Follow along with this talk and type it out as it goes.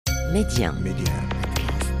ميديا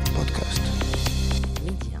بودكاست.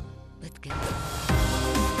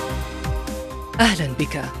 أهلا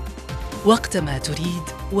بك. وقتما تريد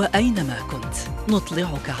وأينما كنت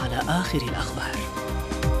نطلعك على آخر الأخبار.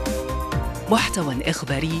 محتوى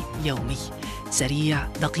إخباري يومي سريع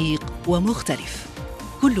دقيق ومختلف،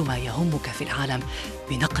 كل ما يهمك في العالم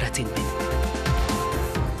بنقرة منه.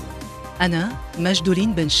 أنا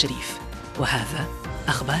مجدولين بن شريف، وهذا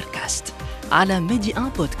أخبار كاست على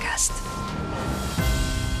ميديا بودكاست.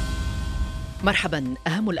 مرحبا.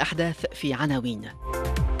 أهم الأحداث في عناوين.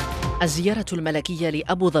 الزيارة الملكية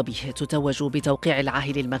لأبوظبي تتوج بتوقيع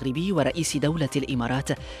العاهل المغربي ورئيس دولة الإمارات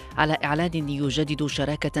على إعلان يجدد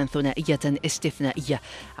شراكة ثنائية استثنائية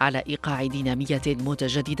على إيقاع دينامية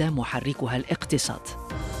متجددة محركها الاقتصاد.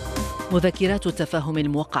 مذكرات التفاهم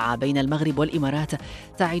الموقعة بين المغرب والإمارات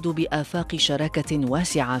تعد بآفاق شراكة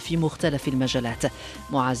واسعة في مختلف المجالات،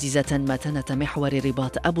 معززة متانة محور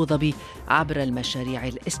رباط أبوظبي عبر المشاريع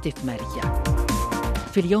الاستثمارية.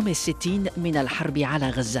 في اليوم 60 من الحرب على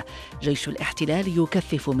غزة، جيش الاحتلال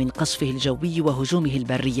يكثف من قصفه الجوي وهجومه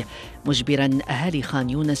البري، مجبرا أهالي خان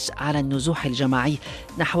يونس على النزوح الجماعي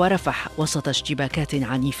نحو رفح وسط اشتباكات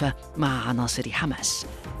عنيفة مع عناصر حماس.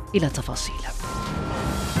 إلى تفاصيل.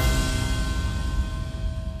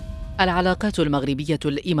 العلاقات المغربية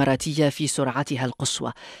الإماراتية في سرعتها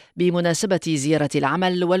القصوى بمناسبة زيارة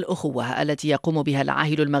العمل والأخوة التي يقوم بها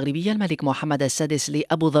العاهل المغربي الملك محمد السادس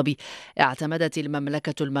لأبوظبي. اعتمدت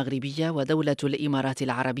المملكة المغربية ودولة الإمارات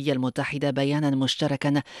العربية المتحدة بيانا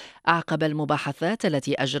مشتركا أعقب المباحثات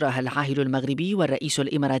التي أجراها العاهل المغربي والرئيس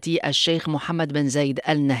الإماراتي الشيخ محمد بن زايد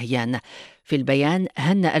آل نهيان. في البيان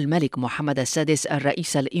هنأ الملك محمد السادس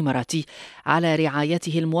الرئيس الإماراتي على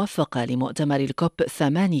رعايته الموفقة لمؤتمر الكوب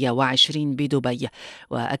 28 بدبي،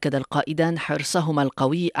 وأكد القائدان حرصهما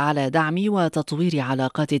القوي على دعم وتطوير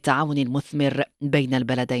علاقات التعاون المثمر بين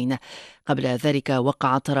البلدين. قبل ذلك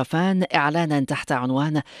وقع الطرفان إعلانا تحت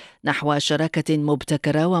عنوان نحو شراكة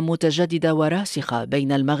مبتكرة ومتجددة وراسخة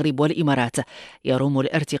بين المغرب والإمارات، يروم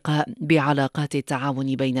الارتقاء بعلاقات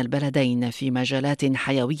التعاون بين البلدين في مجالات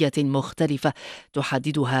حيوية مختلفة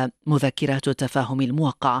تحددها مذكرات التفاهم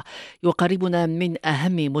الموقعة. يقربنا من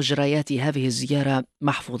أهم مجريات هذه الزيارة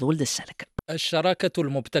محفوظ ولد السلك. الشراكة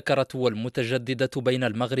المبتكرة والمتجددة بين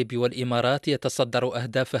المغرب والإمارات يتصدر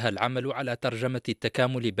أهدافها العمل على ترجمة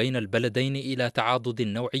التكامل بين البلدين إلى تعاضد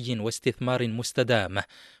نوعي واستثمار مستدام،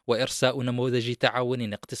 وإرساء نموذج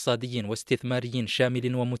تعاون اقتصادي واستثماري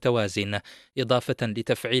شامل ومتوازن، إضافة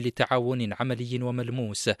لتفعيل تعاون عملي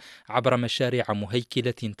وملموس عبر مشاريع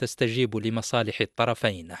مهيكلة تستجيب لمصالح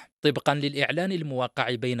الطرفين. طبقا للإعلان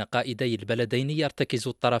الموقع بين قائدي البلدين، يرتكز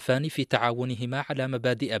الطرفان في تعاونهما على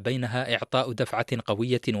مبادئ بينها إعطاء دفعة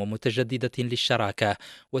قوية ومتجددة للشراكة،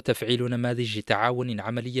 وتفعيل نماذج تعاون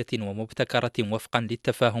عملية ومبتكرة وفقا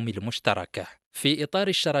للتفاهم المشترك. في إطار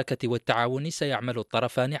الشراكة والتعاون، سيعمل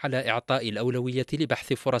الطرفان على إعطاء الأولوية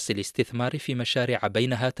لبحث فرص الاستثمار في مشاريع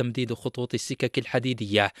بينها تمديد خطوط السكك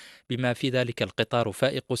الحديدية، بما في ذلك القطار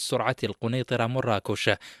فائق السرعة القنيطرة مراكش،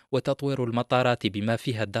 وتطوير المطارات بما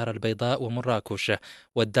فيها الدار البيضاء ومراكش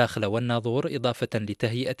والداخل والناظور، إضافة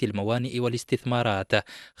لتهيئة الموانئ والاستثمارات،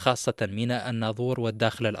 خاصة ميناء الناظور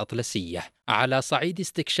والداخل الأطلسية. على صعيد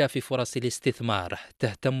استكشاف فرص الاستثمار،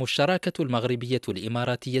 تهتم الشراكة المغربية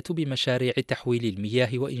الإماراتية بمشاريع تحويل المياه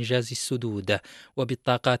وإنجاز السدود،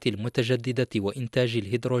 وبالطاقات المتجددة وإنتاج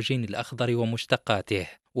الهيدروجين الأخضر ومشتقاته.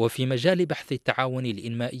 وفي مجال بحث التعاون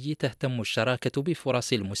الإنمائي، تهتم الشراكة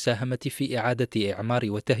بفرص المساهمة في إعادة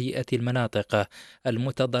إعمار وتهيئة المناطق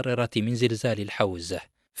المتضررة من زلزال الحوز.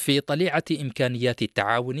 في طليعة إمكانيات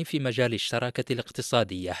التعاون في مجال الشراكة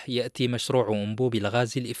الاقتصادية، يأتي مشروع أنبوب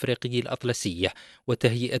الغاز الإفريقي الأطلسي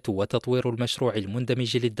وتهيئة وتطوير المشروع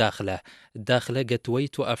المندمج داخل جتوي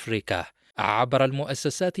تو أفريكا. عبر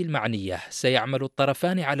المؤسسات المعنية، سيعمل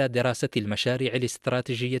الطرفان على دراسة المشاريع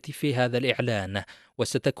الاستراتيجية في هذا الإعلان،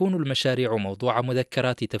 وستكون المشاريع موضوع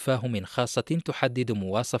مذكرات تفاهم خاصة تحدد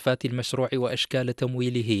مواصفات المشروع وأشكال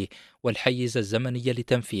تمويله والحيز الزمني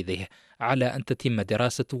لتنفيذه، على أن تتم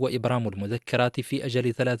دراسة وإبرام المذكرات في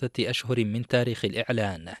أجل 3 أشهر من تاريخ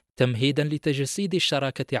الإعلان. تمهيدا لتجسيد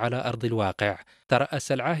الشراكة على أرض الواقع،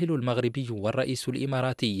 ترأس العاهل المغربي والرئيس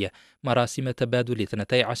الإماراتي مراسم تبادل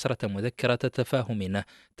 12 مذكرة تفاهم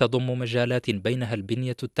تضم مجالات بينها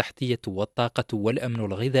البنية التحتية والطاقة والأمن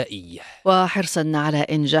الغذائي. وحرصا على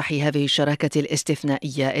إنجاح هذه الشراكة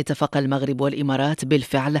الاستثنائية، اتفق المغرب والإمارات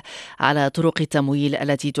بالفعل على طرق التمويل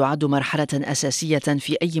التي تعد مرحلة أساسية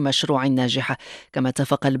في أي مشروع ناجح، كما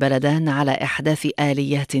اتفق البلدان على إحداث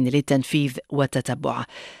آليات للتنفيذ والتتبع.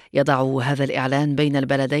 يضع هذا الإعلان بين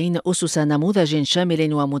البلدين أسس نموذج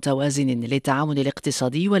شامل ومتوازن للتعاون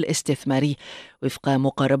الاقتصادي والاستثماري، وفق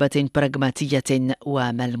مقاربة براغماتية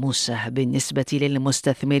وملموسة بالنسبة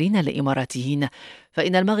للمستثمرين الإماراتيين،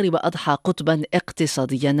 فإن المغرب أضحى قطبا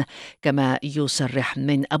اقتصاديا، كما يصرح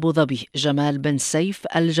من أبوظبي جمال بن سيف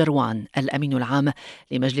الجروان الأمين العام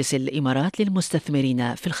لمجلس الإمارات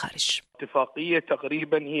للمستثمرين في الخارج. اتفاقية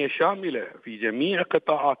تقريبا هي شاملة في جميع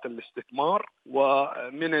قطاعات الاستثمار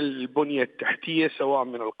ومن البنية التحتية، سواء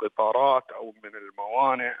من القطارات أو من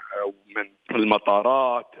الموانئ أو من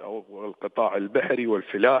المطارات أو القطاع البحري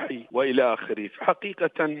والفلاحي وإلى آخره.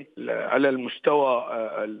 حقيقة على المستوى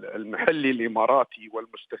المحلي الإماراتي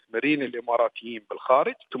والمستثمرين الإماراتيين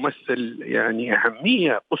بالخارج تمثل يعني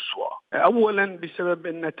أهمية قصوى، أولا بسبب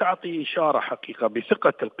أن تعطي إشارة حقيقة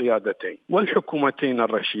بثقة القيادتين والحكومتين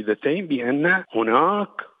الرشيدتين بأن هناك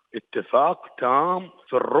اتفاق تام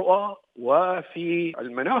في الرؤى وفي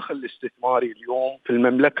المناخ الاستثماري. اليوم في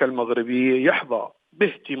المملكة المغربية يحظى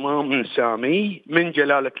باهتمام سامي من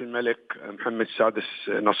جلالة الملك محمد السادس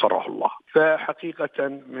نصره الله. فحقيقة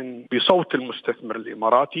من بصوت المستثمر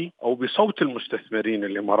الإماراتي أو بصوت المستثمرين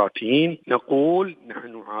الإماراتيين نقول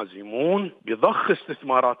نحن عازمون بضخ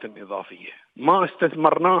استثمارات إضافية. ما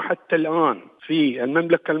استثمرناه حتى الآن في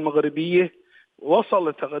المملكة المغربية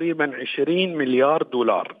وصل تقريبا 20 مليار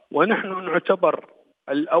دولار، ونحن نعتبر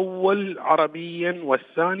الأول عربيا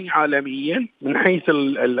والثاني عالميا من حيث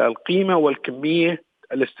القيمة والكمية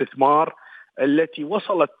الاستثمار التي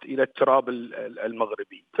وصلت إلى التراب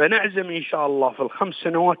المغربي. فنعزم إن شاء الله في ال5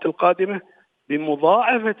 سنوات القادمة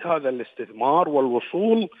بمضاعفة هذا الاستثمار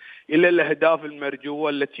والوصول إلى الأهداف المرجوة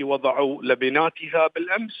التي وضعوا لبناتها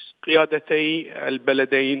بالأمس قيادتي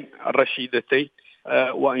البلدين الرشيدتين،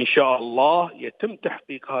 وإن شاء الله يتم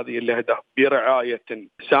تحقيق هذه الأهداف برعاية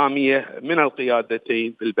سامية من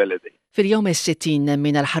القيادتين بالبلدين. في اليوم 60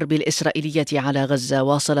 من الحرب الإسرائيلية على غزة،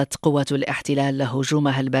 واصلت قوة الاحتلال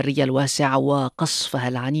هجومها البري الواسع وقصفها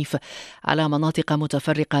العنيف على مناطق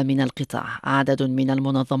متفرقة من القطاع. عدد من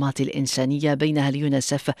المنظمات الإنسانية بينها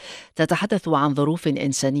اليونس تتحدث عن ظروف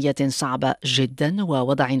إنسانية صعبة جدا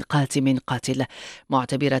ووضع قاتم قاتل،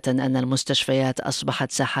 معتبرة أن المستشفيات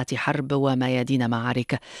أصبحت ساحات حرب وميادين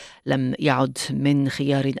معارك. لم يعد من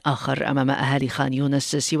خيار آخر أمام أهالي خان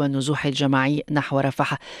يونس سوى النزوح الجماعي نحو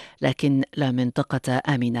رفح، لكن لا منطقة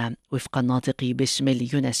آمنة. وفق الناطق باسم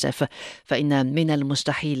اليونسف، فإن من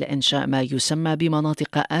المستحيل إنشاء ما يسمى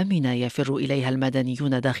بمناطق آمنة يفر إليها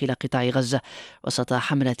المدنيون داخل قطاع غزة وسط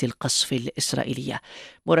حملة القصف الإسرائيلية.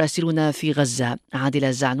 مراسلنا في غزة عادل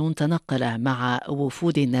الزعنون تنقل مع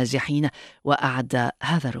وفود النازحين وأعد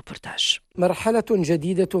هذا الروبورتاج. مرحلة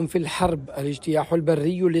جديدة في الحرب. الاجتياح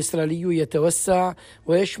البري الإسرائيلي يتوسع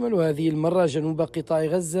ويشمل هذه المرة جنوب قطاع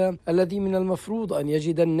غزة الذي من المفروض أن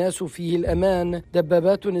يجد الناس فيه الأمان.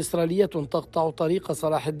 دبابات إسرائيلية تقطع طريق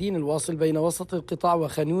صلاح الدين الواصل بين وسط القطاع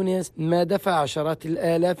وخان يونس، ما دفع عشرات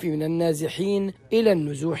الآلاف من النازحين إلى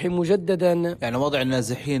النزوح مجددا. يعني وضع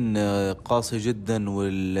النازحين قاسي جدا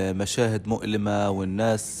والمشاهد مؤلمة،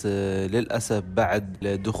 والناس للأسف بعد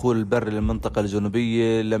دخول البر للمنطقة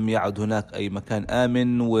الجنوبية لم يعد هناك أي مكان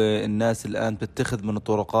آمن، والناس الآن تتخذ من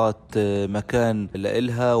الطرقات مكان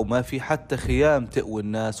لإلها وما في حتى خيام تأوي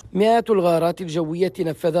الناس. مئات الغارات الجوية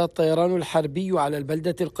نفذها الطيران الحربي على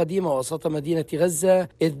البلدة القديمة وسط مدينة غزة،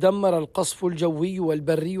 إذ دمر القصف الجوي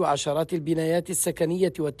والبري عشرات البنايات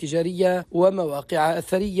السكنية والتجارية ومواقع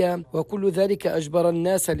أثرية، وكل ذلك أجبر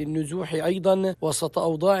الناس للنزوح أيضا وسط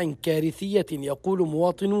أوضاع كارثية. يقول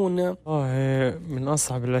مواطنون من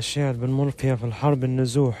أصعب الأشياء اللي بنمر فيها في الحرب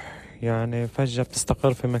النزوح. يعني فجأة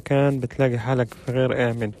بتستقر في مكان بتلاقي حالك في غير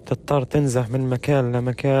آمن، تضطر تنزح من مكان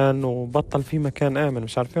لمكان وبطل في مكان آمن،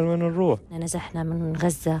 مش عارفين وين نروح. نزحنا من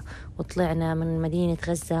غزة وطلعنا من مدينة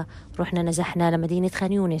غزة، رحنا نزحنا لمدينة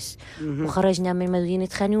خان يونس، وخرجنا من مدينة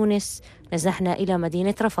خان يونس نزحنا إلى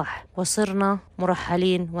مدينة رفح، وصرنا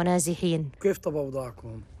مرحلين ونازحين. كيف طب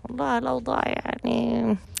أوضاعكم؟ والله الأوضاع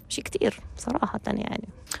يعني شيء كتير صراحة يعني،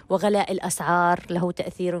 وغلاء الأسعار له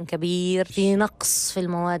تأثير كبير، في نقص في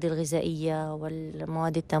المواد الغذائية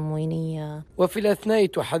والمواد التموينية. وفي الأثناء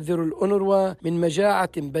تحذر الأونروا من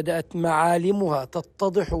مجاعة بدأت معالمها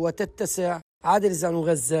تتضح وتتسع. عادل الزعنون،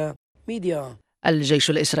 غزة ميديا. الجيش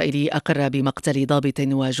الإسرائيلي أقر بمقتل ضابط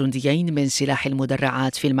وجنديين من سلاح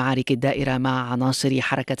المدرعات في المعارك الدائرة مع عناصر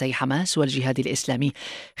حركتي حماس والجهاد الإسلامي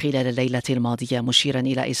خلال الليلة الماضية، مشيرا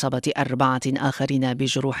إلى إصابة 4 آخرين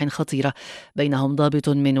بجروح خطيرة، بينهم ضابط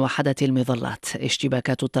من وحدة المظلات.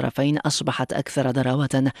 اشتباكات الطرفين أصبحت أكثر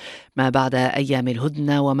ضراوة ما بعد أيام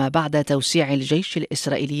الهدنة وما بعد توسيع الجيش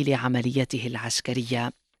الإسرائيلي لعمليته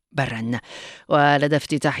العسكرية. برا. ولدى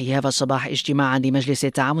افتتاح هذا الصباح اجتماعا لمجلس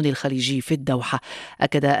التعاون الخليجي في الدوحة،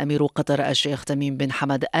 أكد أمير قطر الشيخ تميم بن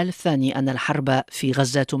حمد آل ثاني أن الحرب في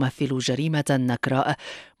غزة تمثل جريمة نكراء،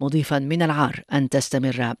 مضيفا من العار أن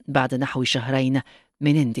تستمر بعد نحو شهرين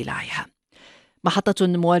من اندلاعها. محطة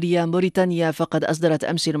موالية موريتانيا، فقد أصدرت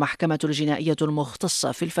أمس المحكمة الجنائية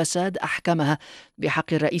المختصة في الفساد أحكامها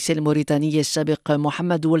بحق الرئيس الموريتاني السابق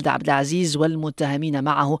محمد ولد عبد العزيز والمتهمين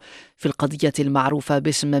معه في القضية المعروفة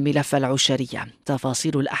باسم ملف العشرية.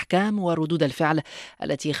 تفاصيل الأحكام وردود الفعل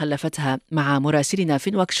التي خلفتها مع مراسلنا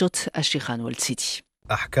في نواكشوط الشيخان والسيدي.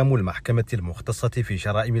 أحكام المحكمة المختصة في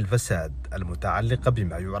جرائم الفساد المتعلقة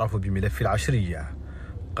بما يعرف بملف العشرية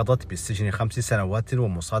قضت بالسجن 5 سنوات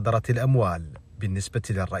ومصادرة الأموال بالنسبة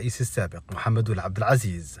للرئيس السابق محمد عبد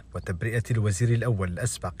العزيز، وتبرئة الوزير الأول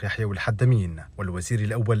الأسبق يحيى الحدمين والوزير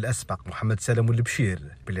الأول الأسبق محمد سالم البشير،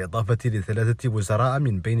 بالإضافة ل3 وزراء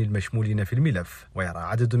من بين المشمولين في الملف. ويرى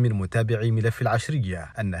عدد من متابعي ملف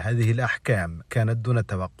العشرية أن هذه الأحكام كانت دون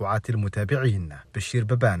توقعات المتابعين. بشير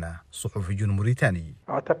ببانة صحفي موريتاني: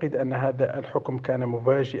 أعتقد أن هذا الحكم كان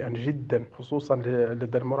مفاجئا جدا، خصوصا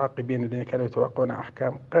لدى المراقبين الذين كانوا يتوقعون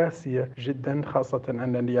أحكام قاسية جدا، خاصة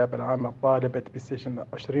أن النيابة العامة طالبت بالسجن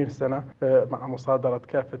 20 سنة مع مصادرة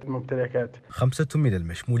كافة الممتلكات. 5 من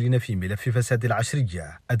المشمولين في ملف فساد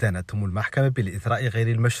العشرية أدانتهم المحكمة بالإثراء غير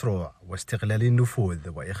المشروع واستغلال النفوذ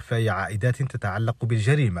وإخفاء عائدات تتعلق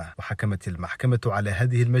بالجريمة، وحكمت المحكمة على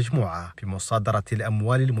هذه المجموعة بمصادرة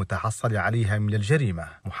الأموال المتحصل عليها من الجريمة.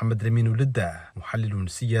 محمد لمين ولده محلل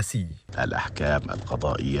سياسي: الأحكام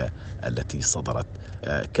القضائية التي صدرت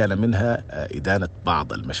كان منها إدانة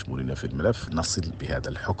بعض المشمولين في الملف. نصل بهذا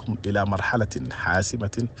الحكم إلى مرحلة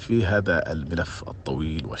حاسمة في هذا الملف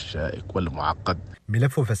الطويل والشائك والمعقد.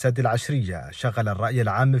 ملف فساد العشرية شغل الرأي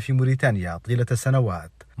العام في موريتانيا طيلة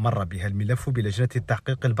سنوات، مر بها الملف بلجنة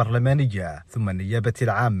التحقيق البرلمانية ثم النيابة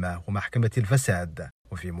العامة ومحكمة الفساد،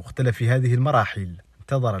 وفي مختلف هذه المراحل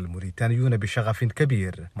انتظر الموريتانيون بشغف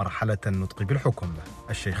كبير مرحلة النطق بالحكم.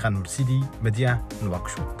 الشيخان والسيدي، مدينة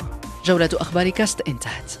نواكشوط. جولة أخبار كاست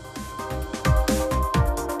انتهت.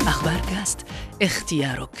 أخبار كاست،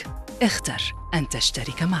 اختيارك، اختر أن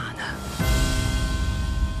تشترك معنا.